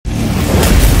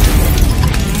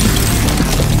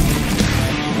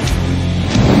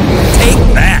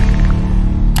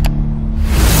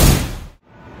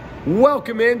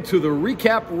Welcome into the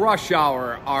Recap Rush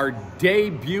Hour, our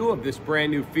debut of this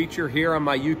brand new feature here on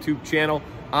my YouTube channel.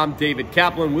 I'm David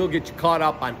Kaplan. We'll get you caught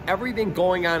up on everything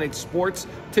going on in sports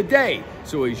today.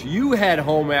 So as you head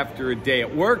home after a day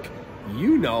at work,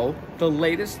 you know the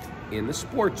latest in the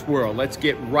sports world. Let's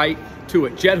get right to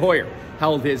it. Jed Hoyer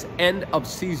held his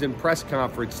end-of-season press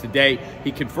conference today.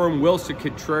 He confirmed Willson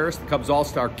Contreras, the Cubs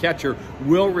all-star catcher,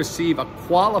 will receive a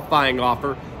qualifying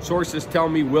offer. Sources tell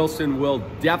me Willson will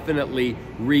definitely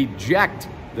reject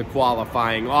the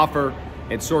qualifying offer.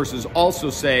 And sources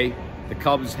also say the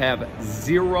Cubs have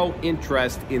zero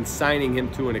interest in signing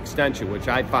him to an extension, which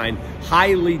I find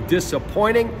highly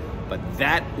disappointing. But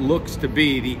that looks to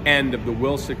be the end of the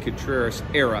Willson Contreras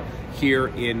era here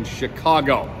in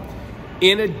Chicago.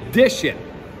 In addition,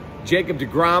 Jacob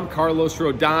deGrom, Carlos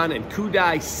Rodon, and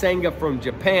Kudai Senga from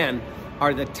Japan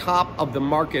are the top of the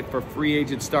market for free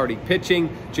agent starting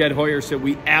pitching. Jed Hoyer said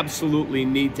we absolutely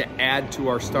need to add to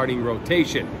our starting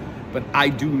rotation. But I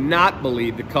do not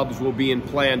believe the Cubs will be in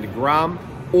play on deGrom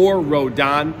or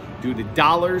Rodon due to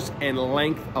dollars and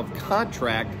length of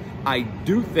contract. I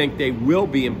do think they will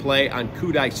be in play on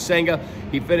Kudai Senga.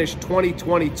 He finished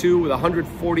 2022 with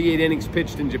 148 innings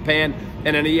pitched in Japan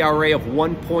and an ERA of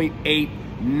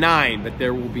 1.89, but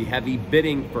there will be heavy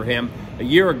bidding for him. A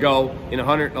year ago, in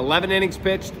 111 innings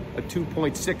pitched, a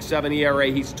 2.67 ERA.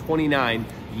 He's 29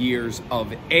 years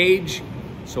of age,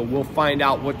 so we'll find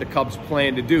out what the Cubs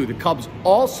plan to do. The Cubs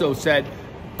also said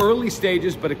early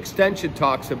stages, but extension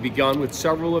talks have begun with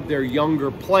several of their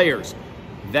younger players.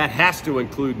 That has to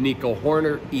include Nico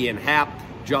Hoerner, Ian Happ,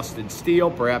 Justin Steele,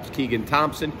 perhaps Keegan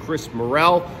Thompson, Chris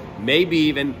Morel, maybe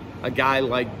even a guy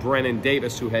like Brennan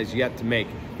Davis, who has yet to make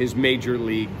his major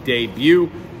league debut.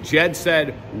 Jed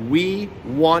said, we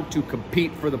want to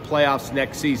compete for the playoffs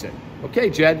next season. Okay,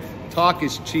 Jed, talk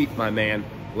is cheap, my man.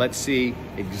 Let's see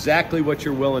exactly what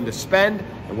you're willing to spend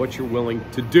and what you're willing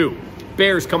to do.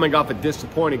 Bears coming off a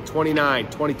disappointing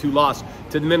 29-22 loss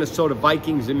to the Minnesota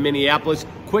Vikings in Minneapolis.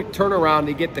 Quick turnaround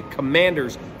to get the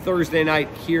Commanders Thursday night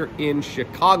here in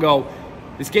Chicago.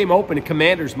 This game opened at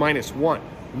Commanders -1.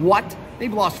 What?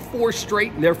 They've lost 4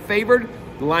 straight and they're favored?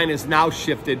 The line has now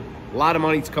shifted. A lot of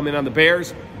money's coming on the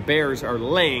Bears. Bears are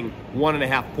laying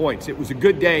 1.5 points. It was a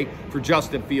good day for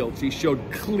Justin Fields. He showed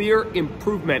clear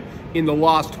improvement in the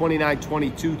loss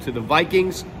 29-22 to the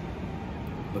Vikings.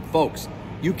 But folks,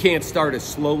 you can't start as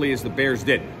slowly as the Bears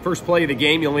did. First play of the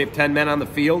game, you only have 10 men on the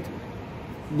field.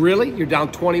 Really? You're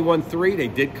down 21-3. They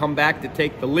did come back to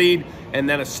take the lead, and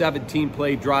then a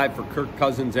 17-play drive for Kirk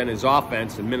Cousins and his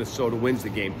offense, and Minnesota wins the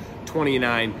game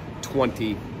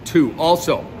 29-22.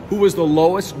 Also, who was the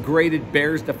lowest graded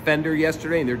Bears defender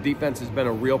yesterday? And their defense has been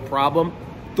a real problem.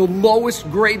 The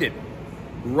lowest graded,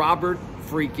 Robert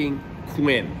freaking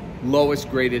Quinn.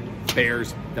 Lowest graded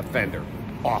Bears defender.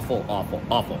 Awful, awful,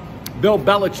 awful. Bill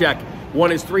Belichick won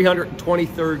his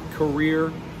 323rd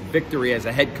career victory as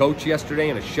a head coach yesterday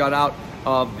in a shutout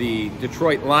of the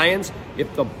Detroit Lions.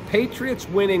 If the Patriots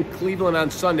win in Cleveland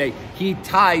on Sunday, he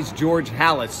ties George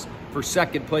Halas for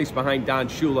second place behind Don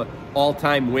Shula,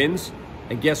 all-time wins.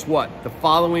 And guess what? The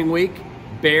following week,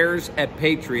 Bears at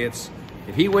Patriots.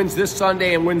 If he wins this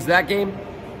Sunday and wins that game,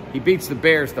 he beats the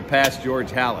Bears to pass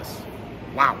George Halas.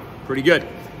 Wow, pretty good.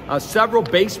 Several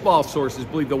baseball sources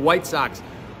believe the White Sox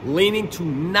leaning to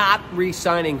not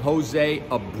re-signing Jose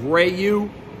Abreu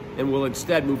and will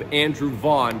instead move Andrew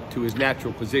Vaughn to his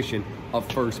natural position of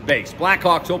first base.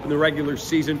 Blackhawks open the regular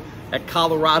season at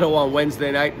Colorado on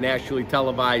Wednesday night, nationally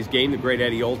televised game. The great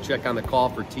Eddie Olczyk on the call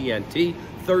for TNT.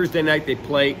 Thursday night they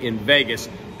play in Vegas,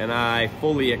 and I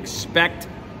fully expect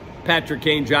Patrick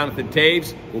Kane, Jonathan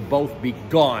Taves will both be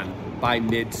gone by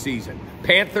mid-season.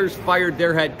 Panthers fired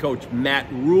their head coach, Matt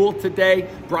Rule, today.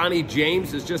 Bronny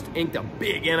James has just inked a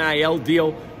big NIL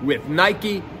deal with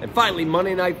Nike. And finally,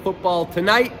 Monday Night Football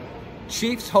tonight.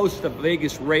 Chiefs host the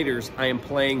Vegas Raiders. I am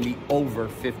playing the over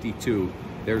 52.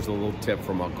 There's a little tip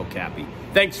from Uncle Cappy.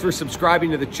 Thanks for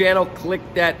subscribing to the channel. Click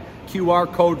that QR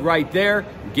code right there.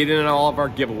 Get in on all of our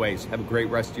giveaways. Have a great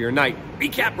rest of your night.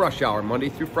 Recap Rush Hour, Monday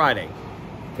through Friday.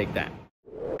 Take that.